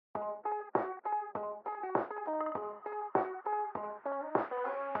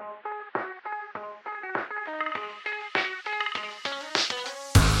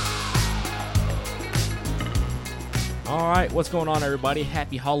right, what's going on, everybody?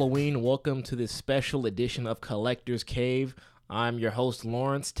 Happy Halloween. Welcome to this special edition of Collector's Cave. I'm your host,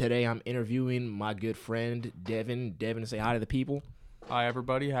 Lawrence. Today I'm interviewing my good friend, Devin. Devin, say hi to the people. Hi,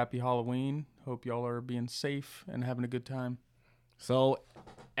 everybody. Happy Halloween. Hope y'all are being safe and having a good time. So,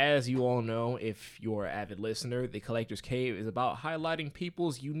 as you all know, if you're an avid listener, the Collector's Cave is about highlighting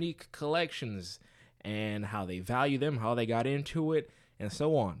people's unique collections and how they value them, how they got into it, and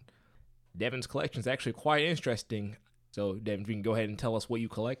so on. Devin's collection is actually quite interesting. So, Devin, if you can go ahead and tell us what you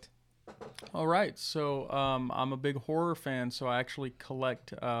collect. All right. So I'm a big horror fan, so I actually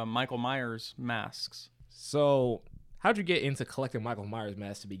collect Michael Myers masks. So, how'd you get into collecting Michael Myers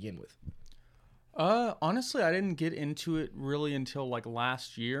masks to begin with? Honestly, I didn't get into it really until like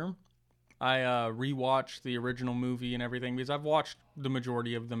last year. I rewatched the original movie and everything because I've watched the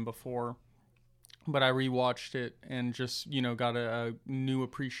majority of them before. But I rewatched it and just, got a new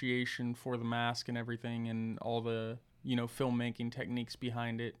appreciation for the mask and everything and all the, filmmaking techniques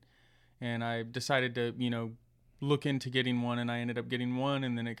behind it. And I decided to, look into getting one, and I ended up getting one,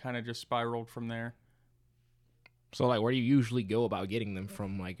 and then it kind of just spiraled from there. So, like, where do you usually go about getting them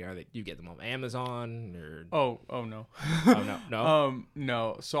from? Like, do you get them on Amazon or? Oh no. No.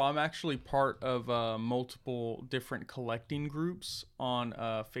 No. So I'm actually part of multiple different collecting groups on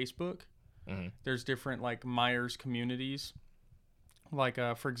Facebook. Mm-hmm. There's different like Myers communities. Like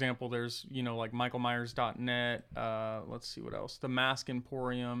for example, there's like michaelmyers.net. Let's see what else. The Mask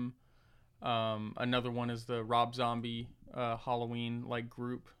Emporium. Another one is the Rob Zombie Halloween like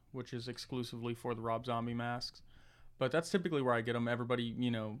group, which is exclusively for the Rob Zombie masks. But that's typically where I get them. Everybody,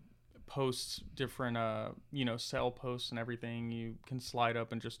 posts different, sale posts and everything. You can slide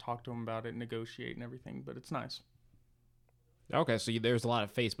up and just talk to them about it, negotiate and everything. But it's nice. Okay, so there's a lot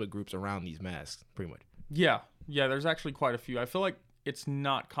of Facebook groups around these masks, pretty much. Yeah, there's actually quite a few. I feel like it's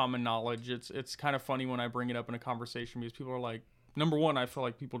not common knowledge. It's kind of funny when I bring it up in a conversation because people are like, number one, I feel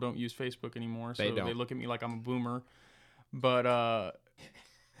like people don't use Facebook anymore, so they look at me like I'm a boomer. But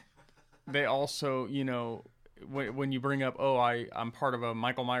they also, when you bring up, I'm part of a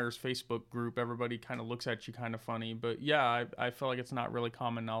Michael Myers Facebook group, everybody kind of looks at you kind of funny. But yeah, I feel like it's not really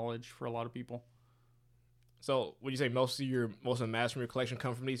common knowledge for a lot of people. So would you say most of the masks from your collection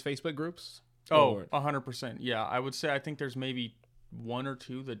come from these Facebook groups? Oh, 100%. Yeah, I would say I think there's maybe one or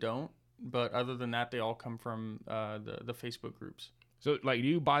two that don't. But other than that, they all come from the Facebook groups. So, like, do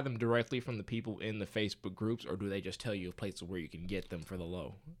you buy them directly from the people in the Facebook groups, or do they just tell you a place where you can get them for the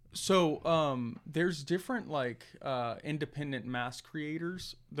low? So, there's different, like, independent mask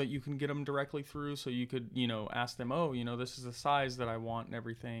creators that you can get them directly through. So you could, ask them, this is the size that I want and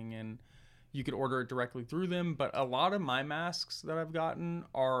everything. And you could order it directly through them. But a lot of my masks that I've gotten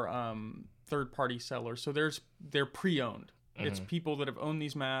are third-party sellers. So they're pre-owned. Mm-hmm. It's people that have owned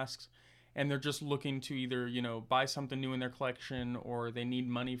these masks. And they're just looking to either, buy something new in their collection or they need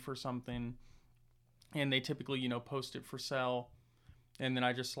money for something. And they typically, post it for sale. And then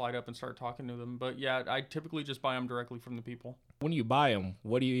I just slide up and start talking to them. But yeah, I typically just buy them directly from the people. When you buy them,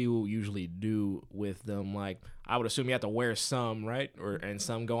 what do you usually do with them? Like, I would assume you have to wear some, right? And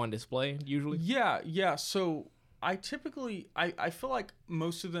some go on display usually? Yeah. So I typically, I feel like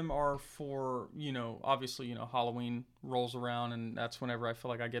most of them are for, obviously, Halloween rolls around and that's whenever I feel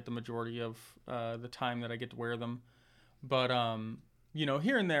like I get the majority of the time that I get to wear them. But,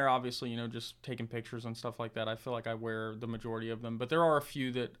 here and there, obviously, just taking pictures and stuff like that, I feel like I wear the majority of them. But there are a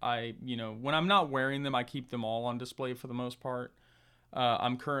few that I, when I'm not wearing them, I keep them all on display for the most part.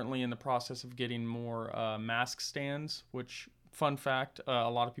 I'm currently in the process of getting more mask stands, which... Fun fact, a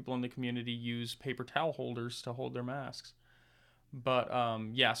lot of people in the community use paper towel holders to hold their masks. But,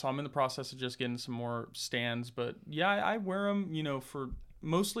 so I'm in the process of just getting some more stands. But, yeah, I wear them, for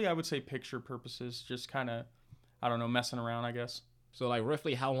mostly, I would say, picture purposes. Just kind of, I don't know, messing around, I guess. So, like,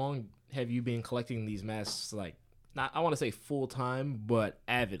 roughly how long have you been collecting these masks, like, not I want to say full-time, but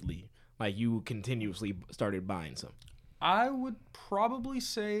avidly? Like, you continuously started buying some? I would probably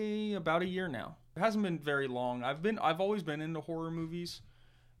say about a year now. It hasn't been very long. I've always been into horror movies.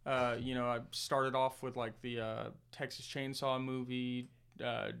 I started off with like the Texas Chainsaw movie,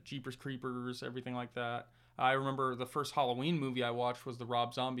 Jeepers Creepers, everything like that. I remember the first Halloween movie I watched was the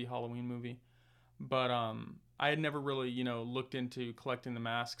Rob Zombie Halloween movie. But I had never really, looked into collecting the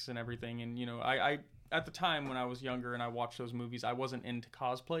masks and everything. And, I at the time when I was younger and I watched those movies, I wasn't into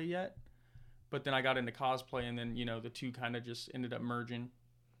cosplay yet. But then I got into cosplay and then, the two kind of just ended up merging.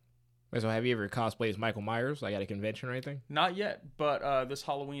 So have you ever cosplayed as Michael Myers, like at a convention or anything? Not yet, but this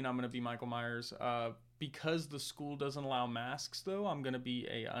Halloween I'm going to be Michael Myers. Because the school doesn't allow masks, though, I'm going to be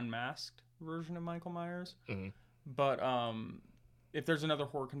a unmasked version of Michael Myers. Mm-hmm. But if there's another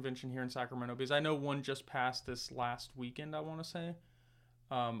horror convention here in Sacramento, because I know one just passed this last weekend, I want to say,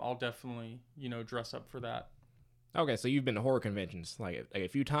 I'll definitely, dress up for that. Okay, so you've been to horror conventions like a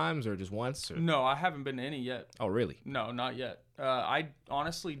few times or just once? Or? No, I haven't been to any yet. Oh, really? No, not yet. I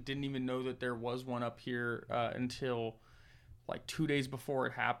honestly didn't even know that there was one up here until like 2 days before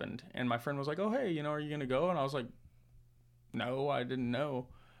it happened. And my friend was like, oh, hey, are you going to go? And I was like, no, I didn't know.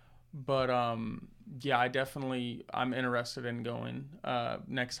 But yeah, I'm interested in going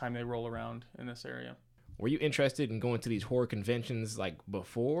next time they roll around in this area. Were you interested in going to these horror conventions like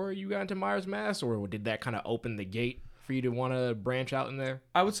before you got into Myers Mask, or did that kind of open the gate for you to want to branch out in there?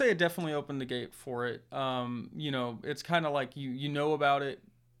 I would say it definitely opened the gate for it. It's kind of like you know about it,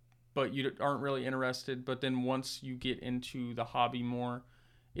 but you aren't really interested. But then once you get into the hobby more,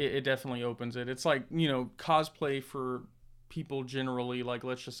 it definitely opens it. It's like, cosplay for people generally. Like,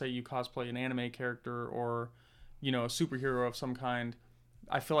 let's just say you cosplay an anime character or, a superhero of some kind.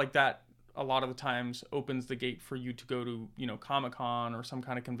 I feel like that a lot of the times opens the gate for you to go to, Comic-Con or some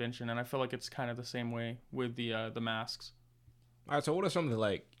kind of convention. And I feel like it's kind of the same way with the masks. All right, so what are some of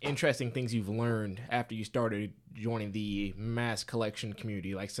the interesting things you've learned after you started joining the mask collection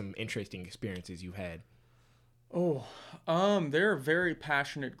community? Like some interesting experiences you've had? They're a very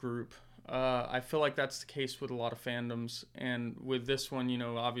passionate group. I feel like that's the case with a lot of fandoms, and with this one,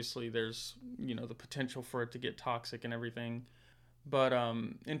 obviously there's, the potential for it to get toxic and everything. But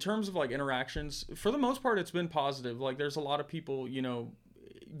in terms of interactions, for the most part, it's been positive. Like, there's a lot of people,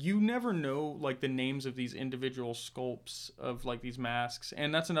 you never know the names of these individual sculpts of these masks.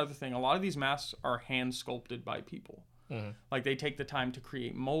 And that's another thing. A lot of these masks are hand sculpted by people. Mm-hmm. They take the time to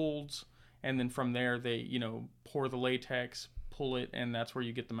create molds, and then from there they, pour the latex, pull it, and that's where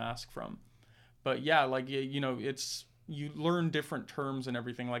you get the mask from. But yeah, you learn different terms and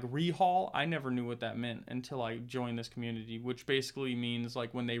everything. Like rehaul, I never knew what that meant until I joined this community, which basically means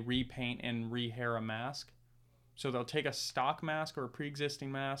when they repaint and rehair a mask. So they'll take a stock mask or a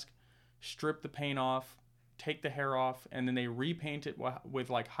pre-existing mask, strip the paint off, take the hair off, and then they repaint it with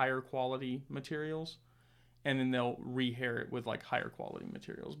higher quality materials, and then they'll rehair it with higher quality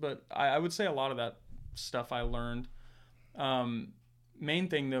materials. But I would say a lot of that stuff I learned. Main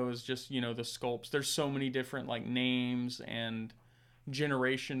thing though is just the sculpts. There's so many different names and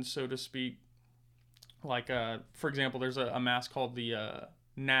generations, so to speak. For example, there's a mask called the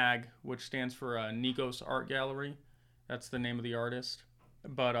NAG, which stands for Nikos Art Gallery. That's the name of the artist.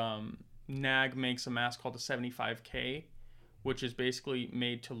 But NAG makes a mask called the 75K, which is basically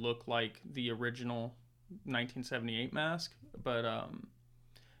made to look like the original 1978 mask. But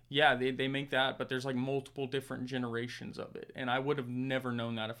yeah, they make that, but there's multiple different generations of it. And I would have never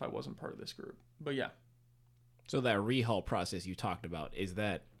known that if I wasn't part of this group. But yeah. So that rehaul process you talked about,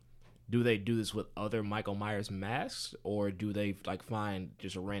 do they do this with other Michael Myers masks, or do they find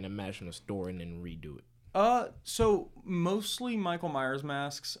just a random mask from the store and then redo it? So mostly Michael Myers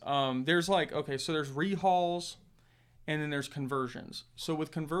masks. There's so there's rehauls and then there's conversions. So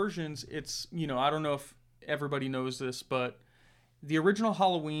with conversions, it's, I don't know if everybody knows this, but the original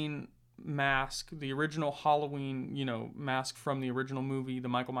Halloween mask, the original Halloween, mask from the original movie, the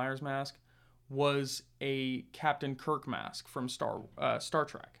Michael Myers mask, was a Captain Kirk mask from Star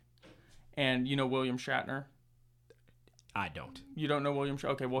Trek. And William Shatner? I don't. You don't know William Shatner?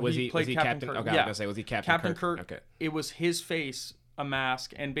 Okay, well, was he played Captain Kirk. Okay, yeah. I was going to say, was he Captain Kirk? Okay. It was his face, a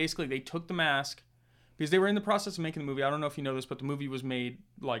mask, and basically they took the mask, because they were in the process of making the movie. I don't know if you know this, but the movie was made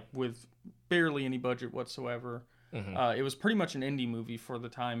with barely any budget whatsoever. Mm-hmm. It was pretty much an indie movie for the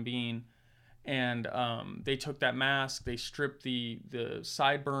time being, and they took that mask, they stripped the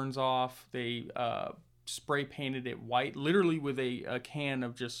sideburns off, they spray painted it white, literally with a can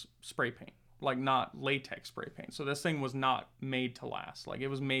of just spray paint, not latex spray paint. So this thing was not made to last. It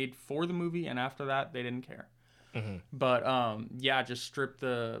was made for the movie, and after that they didn't care. Mm-hmm. But yeah, just stripped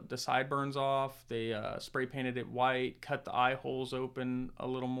the sideburns off, they spray painted it white, cut the eye holes open a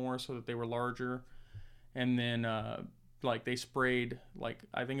little more so that they were larger. And then, they sprayed,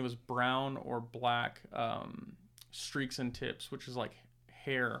 I think it was brown or black streaks and tips, which is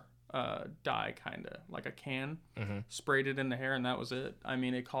hair dye, kind of, a can. Mm-hmm. Sprayed it in the hair, and that was it. I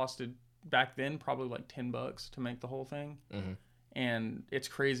mean, it costed, back then, probably $10 to make the whole thing. Mm-hmm. And it's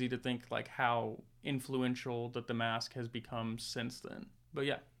crazy to think, how influential that the mask has become since then. But,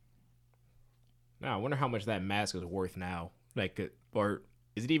 yeah. Now, I wonder how much that mask is worth now. Or...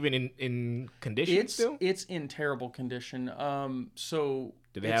 Is it even in condition still? It's in terrible condition. So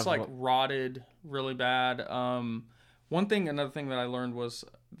it's rotted really bad. Another thing that I learned was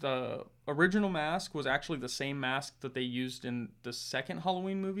the original mask was actually the same mask that they used in the second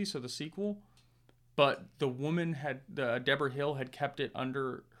Halloween movie, so the sequel. but the woman Deborah Hill had kept it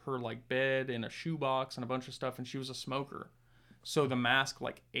under her like bed in a shoebox and a bunch of stuff, and she was a smoker. So the mask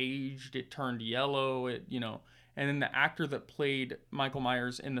like aged, it turned yellow, and then the actor that played Michael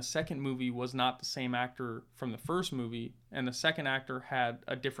Myers in the second movie was not the same actor from the first movie, and the second actor had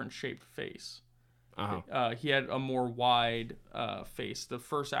a different shaped face. He had a more wide face. The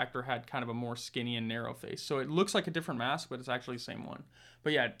first actor had kind of a more skinny and narrow face. So it looks like a different mask, but it's actually the same one.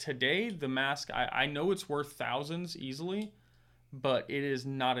 But yeah, today the mask, I know it's worth thousands easily, but it is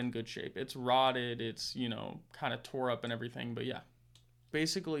not in good shape. It's rotted, it's, kind of tore up and everything. But yeah,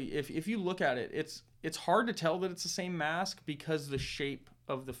 basically, if you look at it, it's hard to tell that it's the same mask because the shape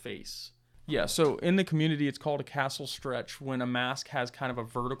of the face. Yeah, so in the community, it's called a castle stretch when a mask has kind of a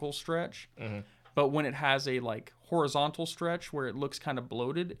vertical stretch. Mm-hmm. But when it has a like horizontal stretch where it looks kind of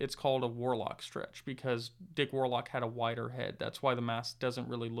bloated, it's called a Warlock stretch because Dick Warlock had a wider head. That's why the mask doesn't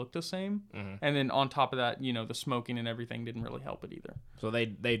really look the same. Mm-hmm. And then on top of that, the smoking and everything didn't really help it either. So they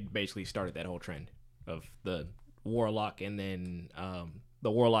basically started that whole trend of the Warlock and then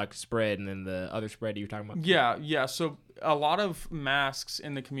the Warlock spread and then the other spread you were talking about? Yeah. So a lot of masks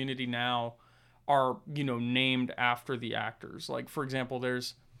in the community now are, named after the actors. Like, for example,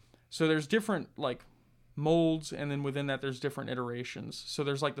 there's different like molds, and then within that there's different iterations. So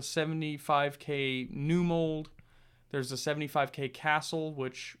there's like the 75K new mold. There's the 75K castle,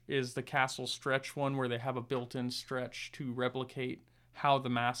 which is the castle stretch one where they have a built-in stretch to replicate how the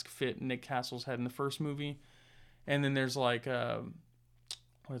mask fit Nick Castle's head in the first movie. And then there's like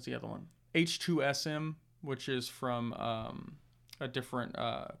what is the other one? H2SM, which is from a different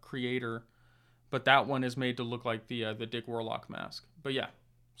creator, but that one is made to look like the Dick Warlock mask. But yeah.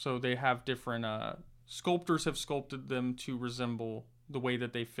 So they have different sculptors have sculpted them to resemble the way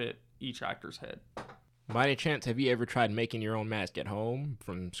that they fit each actor's head. By any chance, have you ever tried making your own mask at home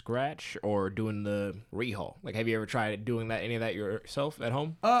from scratch or doing the rehaul? Like, have you ever tried doing any of that yourself at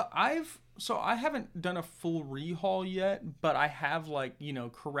home? I haven't done a full rehaul yet, but I have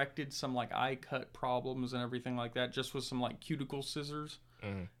corrected some like eye cut problems and everything like that just with some like cuticle scissors.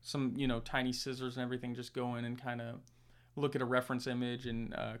 Mm-hmm. Some, tiny scissors and everything, just go in and kind of look at a reference image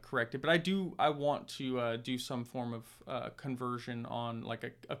and correct it. But I want to do some form of conversion on like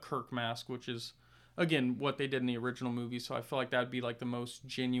a Kirk mask, which is, again, what they did in the original movie. So I feel like that would be like the most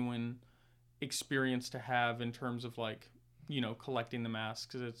genuine experience to have in terms of like, collecting the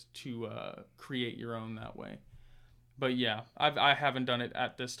masks. It's to create your own that way. But yeah, I haven't done it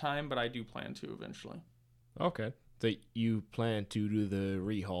at this time, but I do plan to eventually. Okay. So you plan to do the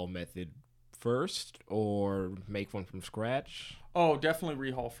rehaul method first or make one from scratch? Oh,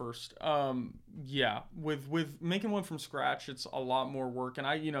 definitely rehaul first. Yeah, with making one from scratch, it's a lot more work, and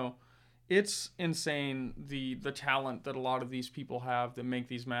it's insane the talent that a lot of these people have that make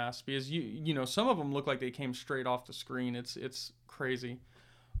these masks, because some of them look like they came straight off the screen. It's crazy.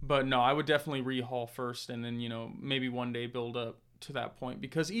 But no, I would definitely rehaul first, and then maybe one day build up to that point,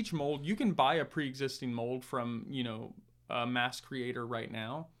 because each mold, you can buy a pre-existing mold from a mask creator right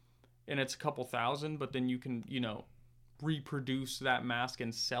now, and it's a couple thousand, but then you can, reproduce that mask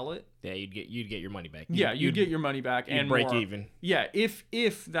and sell it. Yeah, you'd get your money back. You'd get your money back and break more. Even. Yeah, if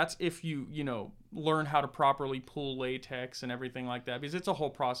you learn how to properly pull latex and everything like that, because it's a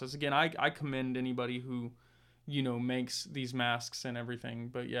whole process. Again, I commend anybody who, makes these masks and everything.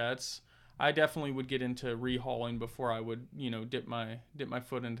 But yeah, I definitely would get into rehauling before I would, dip my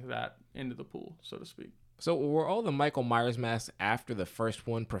foot into the pool, so to speak. So were all the Michael Myers masks after the first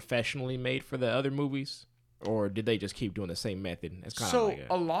one professionally made for the other movies? Or did they just keep doing the same method? It's kind of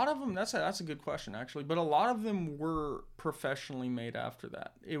a lot of them, that's a good question, actually. But a lot of them were professionally made after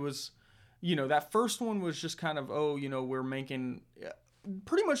that. It was, that first one was just kind of, we're making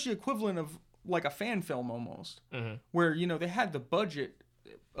pretty much the equivalent of like a fan film almost. Mm-hmm. Where, they had the budget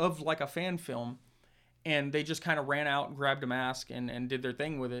of like a fan film, and they just kind of ran out and grabbed a mask and did their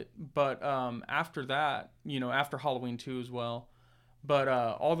thing with it. But after that, after Halloween 2 as well, but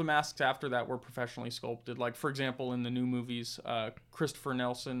all the masks after that were professionally sculpted. Like, for example, in the new movies, Christopher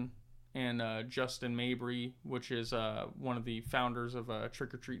Nelson and Justin Mabry, which is one of the founders of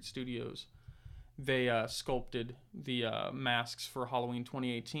Trick or Treat Studios, they sculpted the masks for Halloween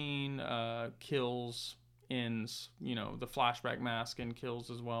 2018, Kills, Ends, the flashback mask and Kills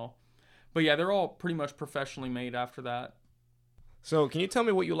as well. But yeah, they're all pretty much professionally made after that. So can you tell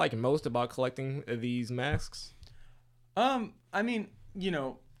me what you like most about collecting these masks? I mean,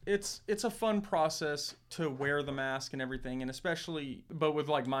 it's a fun process to wear the mask and everything, and especially, but with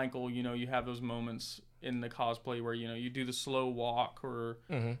like Michael, you have those moments in the cosplay where, you do the slow walk or,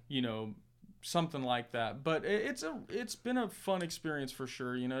 something like that. But it's been a fun experience for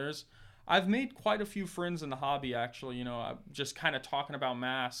sure. I've made quite a few friends in the hobby, actually. Just kind of talking about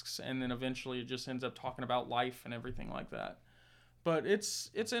masks, and then eventually it just ends up talking about life and everything like that. But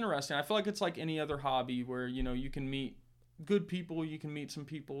it's interesting. I feel like it's like any other hobby where you can meet good people, you can meet some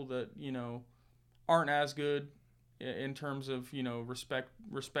people that aren't as good in terms of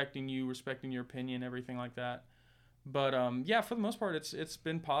respecting you, respecting your opinion, everything like that. But yeah, for the most part, it's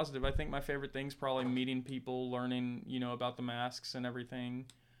been positive. I think my favorite thing's probably meeting people, learning about the masks and everything,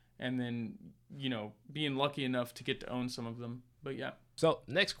 and then being lucky enough to get to own some of them. But yeah. So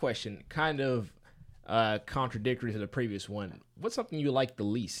next question, kind of contradictory to the previous one. What's something you like the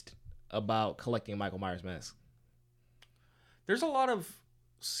least about collecting Michael Myers masks? There's a lot of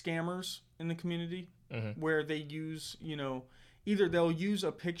scammers in the community where they use, either they'll use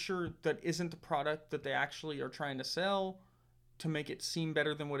a picture that isn't the product that they actually are trying to sell to make it seem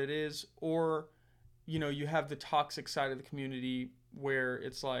better than what it is, or you have the toxic side of the community where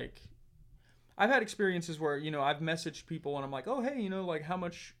it's like, I've had experiences where I've messaged people and I'm like, oh hey, like how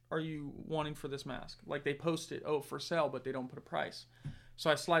much are you wanting for this mask? Like they post it, oh, for sale, but they don't put a price. So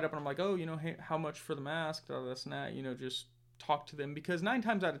I slide up and I'm like, oh, hey, how much for the mask? This and that, just talk to them, because 9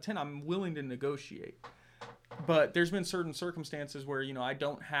 times out of 10 I'm willing to negotiate. But there's been certain circumstances where I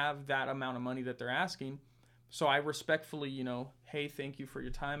don't have that amount of money that they're asking, so I respectfully hey, thank you for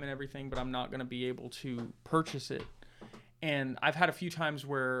your time and everything, but I'm not going to be able to purchase it. And I've had a few times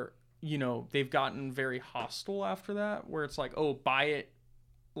where they've gotten very hostile after that, where it's like, oh, buy it,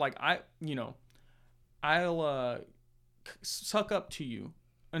 like I'll suck up to you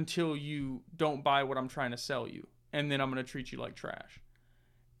until you don't buy what I'm trying to sell you, and then I'm going to treat you like trash.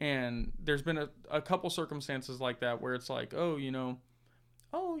 And there's been a couple circumstances like that where it's like, oh,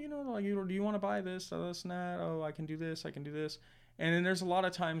 like, do you want to buy this, this and that? Oh, I can do this, I can do this. And then there's a lot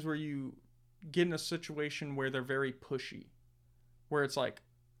of times where you get in a situation where they're very pushy, where it's like,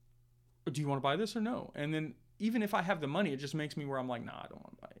 do you want to buy this or no? And then even if I have the money, it just makes me where I'm like, nah, I don't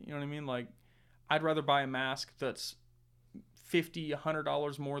want to buy it. You know what I mean? Like, I'd rather buy a mask that's $50,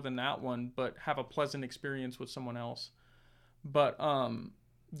 $100 more than that one, but have a pleasant experience with someone else. But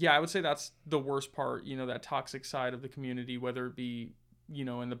yeah, I would say that's the worst part, that toxic side of the community, whether it be,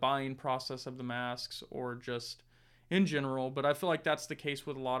 in the buying process of the masks or just in general. But I feel like that's the case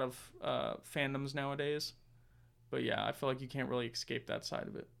with a lot of fandoms nowadays. But yeah, I feel like you can't really escape that side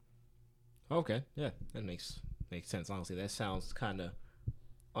of it. Okay, yeah, that makes sense. Honestly, that sounds kind of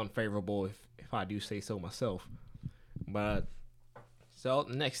unfavorable if I do say so myself. But so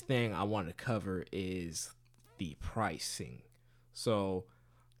the next thing I want to cover is the pricing. So,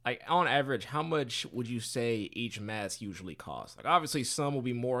 like on average, how much would you say each mask usually costs? Like obviously some will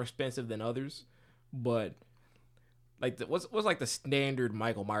be more expensive than others, but like what's like the standard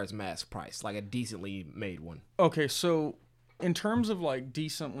Michael Myers mask price, like a decently made one? Okay, so in terms of like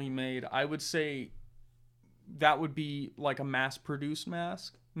decently made, I would say that would be like a mass-produced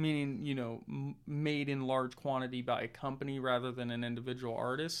mask, meaning made in large quantity by a company rather than an individual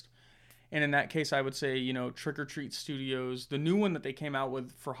artist. And in that case, I would say, Trick or Treat Studios, the new one that they came out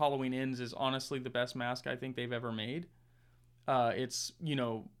with for Halloween Ends is honestly the best mask I think they've ever made. It's,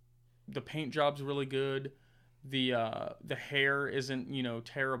 the paint job's really good. The hair isn't,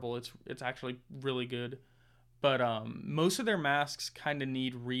 terrible. It's actually really good. But most of their masks kind of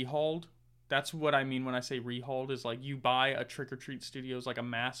need rehauled. That's what I mean when I say rehauled, is like you buy a Trick or Treat Studios, like a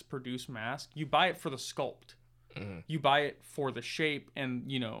mass-produced mask. You buy it for the sculpt. Mm-hmm. You buy it for the shape and,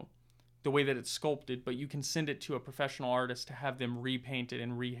 the way that it's sculpted, but you can send it to a professional artist to have them repaint it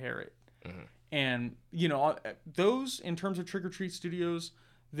and rehair it. Mm-hmm. And, those, in terms of Trick or Treat Studios,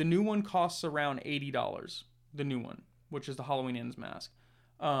 the new one costs around $80, the new one, which is the Halloween Ends mask.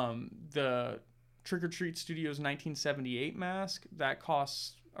 The Trick or Treat Studios 1978 mask, that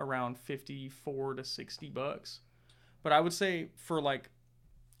costs around $54 to $60. But I would say for like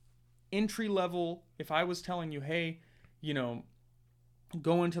entry level, if I was telling you, hey,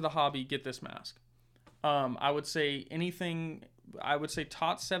 go into the hobby, get this mask, I would say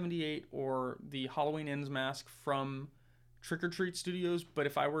TOTS 78 or the Halloween Ends mask from Trick or Treat Studios. But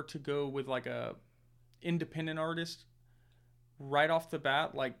if I were to go with like a independent artist right off the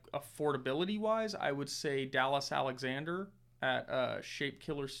bat, like affordability wise, I would say Dallas Alexander at Shape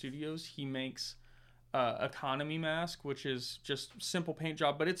Killer Studios. He makes economy mask, which is just simple paint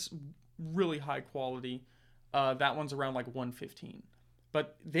job, but it's really high quality. That one's around like $115,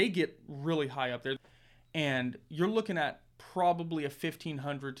 but they get really high up there, and you're looking at probably a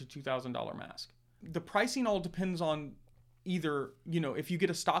 $1,500 to $2,000 mask. The pricing all depends on either, if you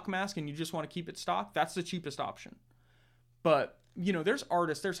get a stock mask and you just want to keep it stock, that's the cheapest option. But there's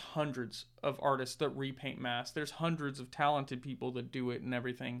hundreds of artists that repaint masks. There's hundreds of talented people that do it and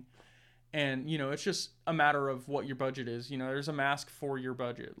everything. And, you know, it's just a matter of what your budget is. You know, there's a mask for your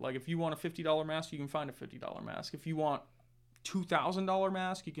budget. Like if you want a $50 mask, you can find a $50 mask. If you want $2,000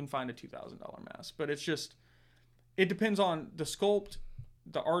 mask, you can find a $2,000 mask. But it's just, it depends on the sculpt,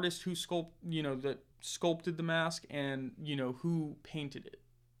 the artist who that sculpted the mask, and, you know, who painted it,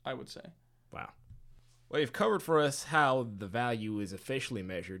 I would say. Wow. Well, you've covered for us how the value is officially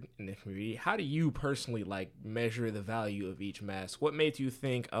measured in the community. How do you personally measure the value of each mask? What made you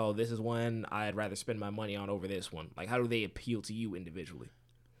think, oh, this is one I'd rather spend my money on over this one? Like, how do they appeal to you individually?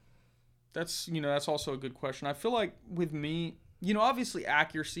 That's also a good question. I feel like with me, you know, obviously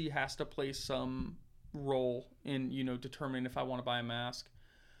accuracy has to play some role in, you know, determining if I want to buy a mask.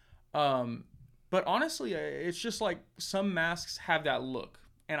 But honestly, it's just like some masks have that look.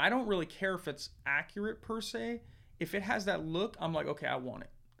 And I don't really care if it's accurate per se. If it has that look, I'm like, okay, I want it.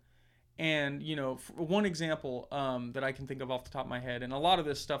 And, you know, one example that I can think of off the top of my head, and a lot of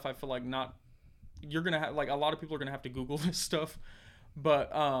this stuff I feel like you're going to have, like a lot of people are going to have to Google this stuff.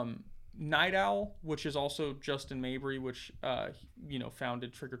 But Night Owl, which is also Justin Mabry, which, you know,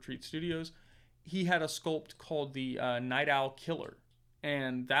 founded Trick or Treat Studios, he had a sculpt called the Night Owl Killer.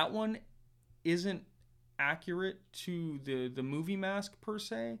 And that one isn't accurate to the movie mask per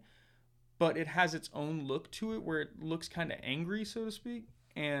se, but it has its own look to it where it looks kind of angry, so to speak.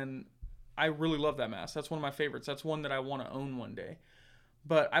 And I really love that mask. That's one of my favorites. That's one that I want to own one day.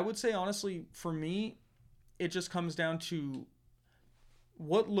 But I would say, honestly, for me, it just comes down to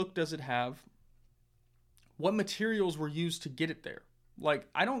what look does it have? What materials were used to get it there? Like,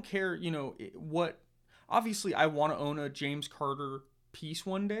 I don't care, you know, obviously I want to own a James Carter piece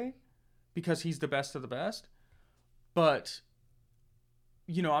one day because he's the best of the best. But,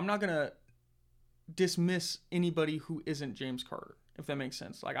 you know, I'm not going to dismiss anybody who isn't James Carter, if that makes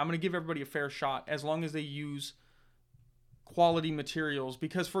sense. Like, I'm going to give everybody a fair shot as long as they use quality materials.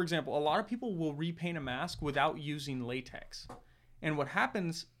 Because, for example, a lot of people will repaint a mask without using latex. And what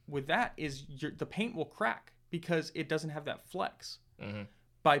happens with that is the paint will crack because it doesn't have that flex. Mm-hmm.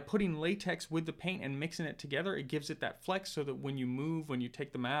 By putting latex with the paint and mixing it together, it gives it that flex so that when you move, when you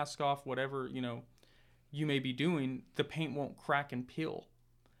take the mask off, whatever, you know, you may be doing, the paint won't crack and peel.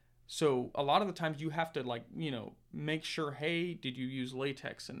 So a lot of the times you have to, like, you know, make sure, hey, did you use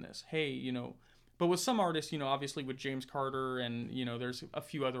latex in this? Hey, you know, but with some artists, you know, obviously with James Carter and, you know, there's a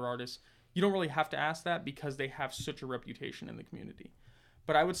few other artists, you don't really have to ask that because they have such a reputation in the community.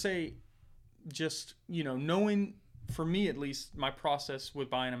 But I would say just, you know, knowing, for me at least, my process with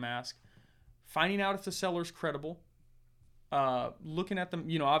buying a mask, finding out if the seller's credible, looking at them,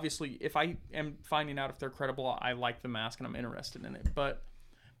 you know, obviously if I am finding out if they're credible, I like the mask and I'm interested in it. But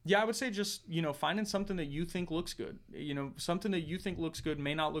yeah, I would say just, you know, finding something that you think looks good. You know, something that you think looks good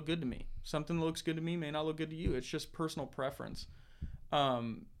may not look good to me. Something that looks good to me may not look good to you. It's just personal preference.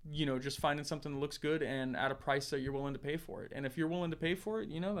 You know, just finding something that looks good and at a price that you're willing to pay for it. And if you're willing to pay for it,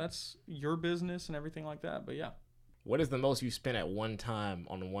 you know, that's your business and everything like that. But yeah. What is the most you spent at one time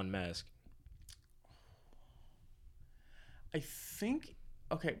on one mask? I think,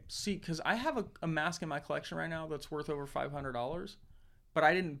 okay, see, because I have a mask in my collection right now that's worth over $500, but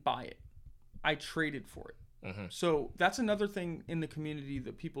I didn't buy it. I traded for it. Mm-hmm. So that's another thing in the community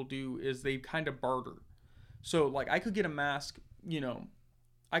that people do is they kind of barter. So, like, I could get a mask, you know,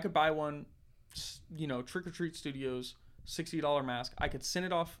 I could buy one, you know, Trick or Treat Studios, $60 mask. I could send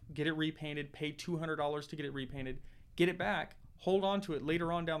it off, get it repainted, pay $200 to get it repainted, get it back, hold on to it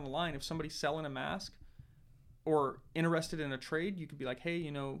later on down the line. If somebody's selling a mask or interested in a trade, you could be like, hey,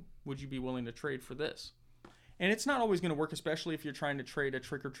 you know, would you be willing to trade for this? And it's not always going to work, especially if you're trying to trade a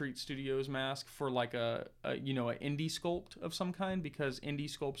Trick or Treat Studios mask for like a you know, an indie sculpt of some kind, because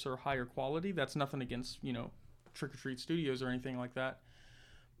indie sculpts are higher quality. That's nothing against, you know, Trick or Treat Studios or anything like that.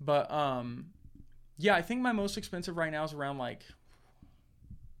 But yeah, I think my most expensive right now is around like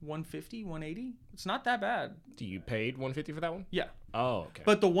 $150, $180. It's not that bad. Do you paid $150 for that one? Yeah. Oh, okay.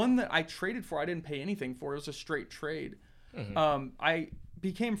 But the one that I traded for, I didn't pay anything for. It was a straight trade. Mm-hmm. I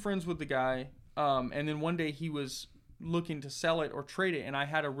became friends with the guy, and then one day he was looking to sell it or trade it, and I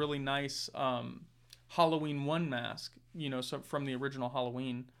had a really nice Halloween 1 mask, you know, so from the original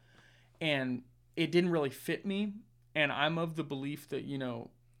Halloween, and it didn't really fit me. And I'm of the belief that, you know,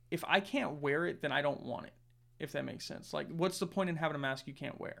 if I can't wear it, then I don't want it, if that makes sense. Like, what's the point in having a mask you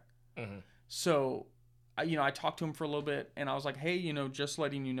can't wear? Mm-hmm. So, you know, I talked to him for a little bit, and I was like, hey, you know, just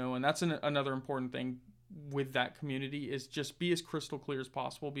letting you know. And that's another important thing with that community is just be as crystal clear as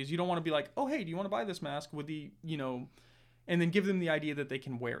possible, because you don't want to be like, oh, hey, do you want to buy this mask with the, you know, and then give them the idea that they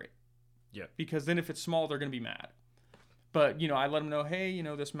can wear it. Yeah. Because then if it's small, they're going to be mad. But, I let them know, hey,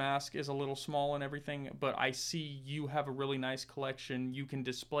 this mask is a little small and everything, but I see you have a really nice collection. You can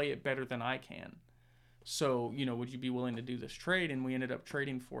display it better than I can. So, would you be willing to do this trade? And we ended up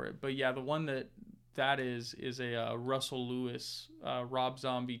trading for it. But yeah, the one that is a Russell Lewis Rob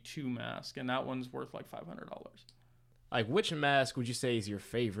Zombie 2 mask, and that one's worth like $500. Like, which mask would you say is your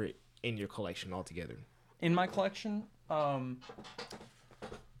favorite in your collection altogether? In my collection,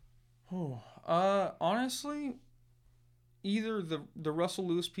 honestly, either the Russell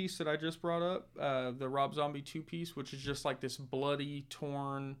Lewis piece that I just brought up, the Rob Zombie 2 piece, which is just like this bloody,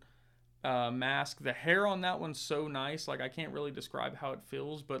 torn mask. The hair on that one's so nice. Like, I can't really describe how it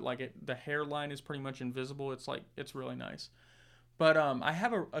feels, but like the hairline is pretty much invisible. It's really nice. But I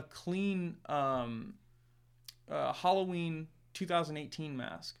have a clean Halloween 2018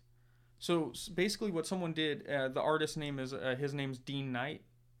 mask. So basically what someone did, the artist's name is, his name's Dean Knight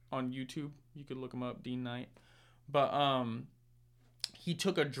on YouTube. You could look him up, Dean Knight. But he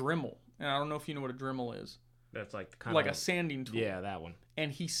took a Dremel, and I don't know if you know what a Dremel is. That's like kind like of a sanding tool. Yeah, that one.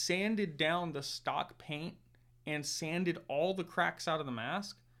 And he sanded down the stock paint and sanded all the cracks out of the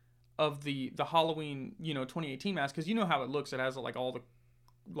mask of the Halloween, 2018 mask, because you know how it looks. It has like all the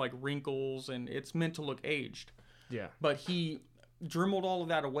like wrinkles, and it's meant to look aged. Yeah. But he dremeled all of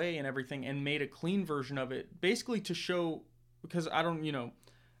that away and everything and made a clean version of it, basically to show, because I don't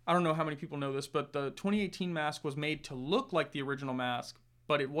know how many people know this, but the 2018 mask was made to look like the original mask,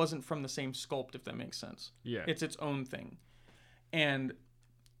 but it wasn't from the same sculpt, if that makes sense. Yeah. It's its own thing. And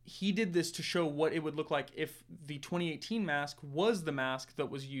he did this to show what it would look like if the 2018 mask was the mask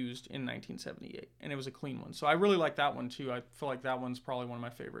that was used in 1978, and it was a clean one. So I really like that one too. I feel like that one's probably one of my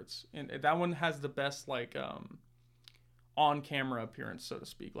favorites. And that one has the best like on-camera appearance, so to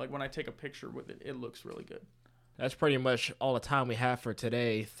speak. Like when I take a picture with it, it looks really good. That's pretty much all the time we have for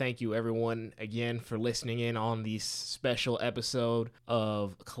today. Thank you, everyone, again, for listening in on this special episode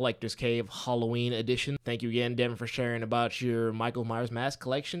of Collector's Cave Halloween edition. Thank you again, Devin, for sharing about your Michael Myers mask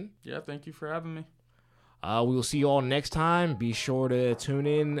collection. Yeah, thank you for having me. We will see you all next time. Be sure to tune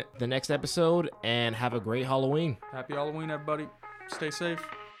in the next episode, and have a great Halloween. Happy Halloween, everybody. Stay safe.